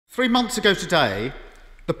3 months ago today,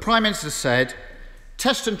 the Prime Minister said,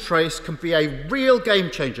 test and trace can be a real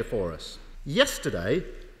game changer for us. Yesterday,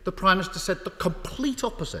 the Prime Minister said the complete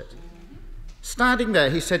opposite. Standing there,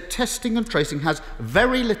 he said testing and tracing has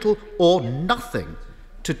very little or nothing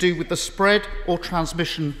to do with the spread or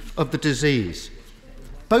transmission of the disease.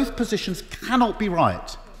 Both positions cannot be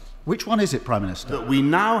right. Which one is it, Prime Minister? That we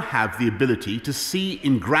now have the ability to see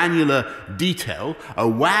in granular detail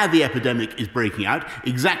where the epidemic is breaking out,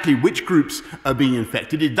 exactly which groups are being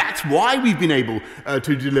infected. That's why we've been able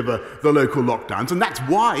to deliver the local lockdowns, and that's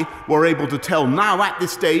why we're able to tell now at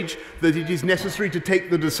this stage that it is necessary to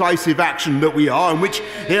take the decisive action that we are, and which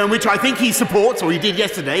I think he supports, or he did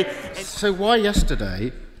yesterday. So why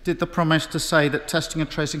yesterday did the Prime Minister say that testing and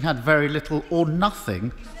tracing had very little or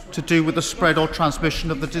nothing to do with the spread or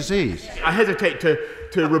transmission of the disease? I hesitate to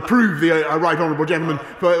reprove the right honourable gentleman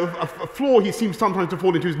for a flaw he seems sometimes to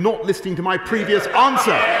fall into is not listening to my previous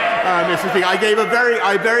answer, Mr. Speaker. I gave a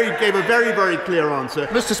very clear answer.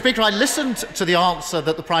 Mr. Speaker, I listened to the answer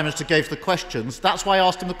that the Prime Minister gave to the questions. That's why I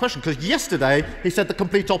asked him the question, because yesterday he said the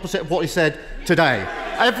complete opposite of what he said today.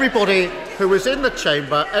 Everybody who was in the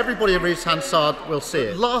chamber, everybody who reads Hansard will see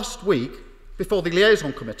it. Last week, before the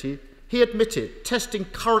liaison committee, he admitted testing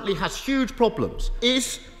currently has huge problems.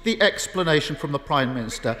 Is the explanation from the Prime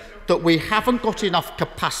Minister that we haven't got enough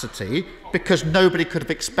capacity because nobody could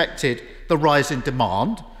have expected the rise in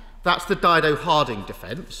demand? That's the Dido-Harding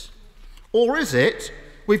defence. Or is it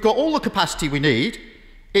we've got all the capacity we need,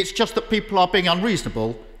 it's just that people are being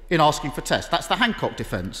unreasonable in asking for tests? That's the Hancock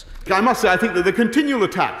defence. I must say, I think that the continual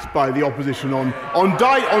attacks by the opposition on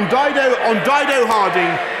Dido-Harding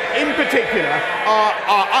in particular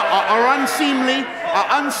are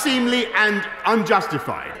unseemly and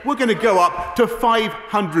unjustified. We're going to go up to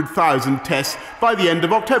 500,000 tests by the end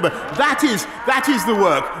of October. That is the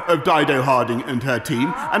work of Dido-Harding and her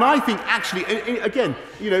team. And I think, actually, again,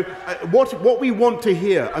 what we want to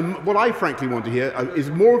hear, and what I frankly want to hear, is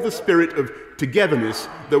more of the spirit of togetherness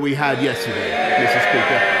that we had yesterday, Mr.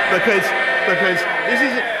 Speaker, because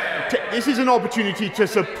this is an opportunity to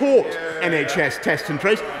support NHS test and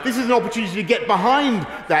trace. This is an opportunity to get behind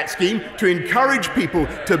that scheme, to encourage people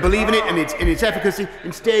to believe in it and in its efficacy.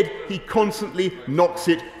 Instead, he constantly knocks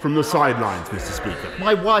it from the sidelines, Mr. Speaker.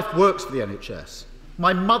 My wife works for the NHS.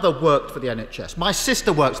 My mother worked for the NHS. My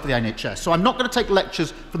sister works for the NHS. So I'm not going to take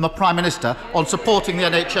lectures from the Prime Minister on supporting the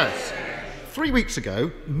NHS. 3 weeks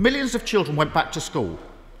ago, millions of children went back to school.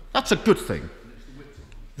 That's a good thing.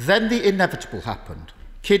 Then the inevitable happened.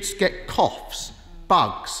 Kids get coughs,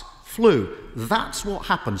 bugs, flu. That's what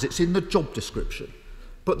happens. It's in the job description.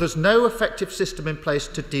 But there's no effective system in place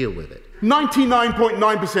to deal with it.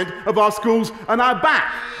 99.9% of our schools are now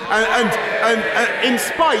back. And in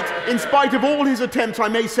spite of all his attempts, I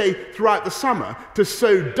may say, throughout the summer, to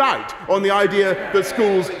sow doubt on the idea that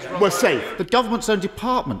schools were safe. The government's own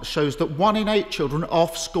department shows that 1 in 8 children are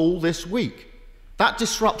off school this week. That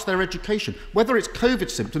disrupts their education. Whether it's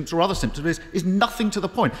COVID symptoms or other symptoms is nothing to the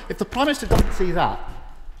point. If the Prime Minister doesn't see that,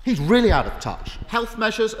 he's really out of touch. Health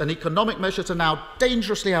measures and economic measures are now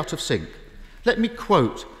dangerously out of sync. Let me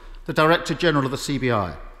quote the Director General of the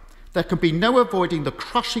CBI. There can be no avoiding the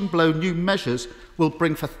crushing blow new measures will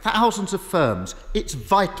bring for thousands of firms. It's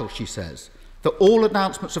vital, she says, that all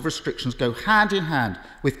announcements of restrictions go hand in hand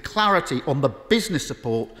with clarity on the business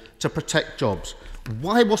support to protect jobs.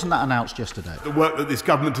 Why wasn't that announced yesterday? The work that this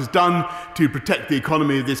government has done to protect the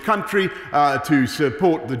economy of this country, to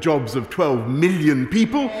support the jobs of 12 million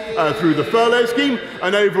people through the furlough scheme,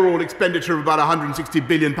 an overall expenditure of about £160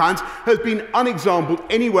 billion, has been unexampled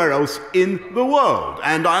anywhere else in the world.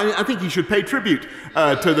 And I think he should pay tribute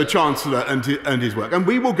to the Chancellor and his work. And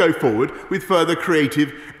we will go forward with further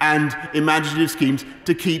creative and imaginative schemes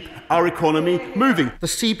to keep our economy moving. The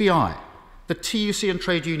CBI, the TUC and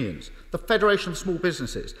trade unions, the Federation of Small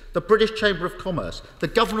Businesses, the British Chamber of Commerce, the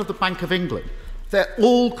Governor of the Bank of England, they're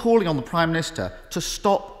all calling on the Prime Minister to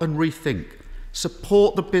stop and rethink.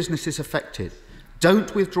 Support the businesses affected.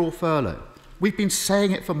 Don't withdraw furlough. We've been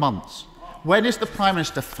saying it for months. When is the Prime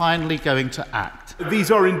Minister finally going to act?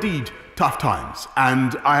 These are indeed tough times,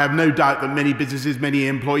 and I have no doubt that many businesses, many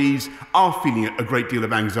employees are feeling a great deal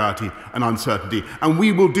of anxiety and uncertainty, and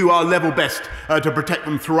we will do our level best to protect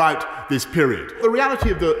them throughout this period. The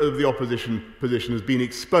reality of the opposition position has been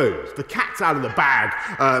exposed. The cat's out of the bag,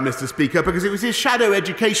 Mr. Speaker, because it was his shadow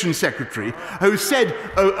education secretary who said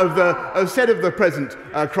of the present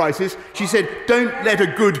crisis, she said, "Don't let a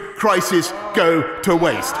good crisis go to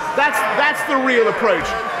waste." That's the real approach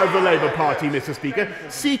of the Labour Party, Mr. Speaker,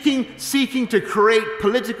 seeking to create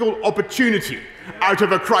political opportunity out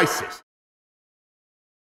of a crisis.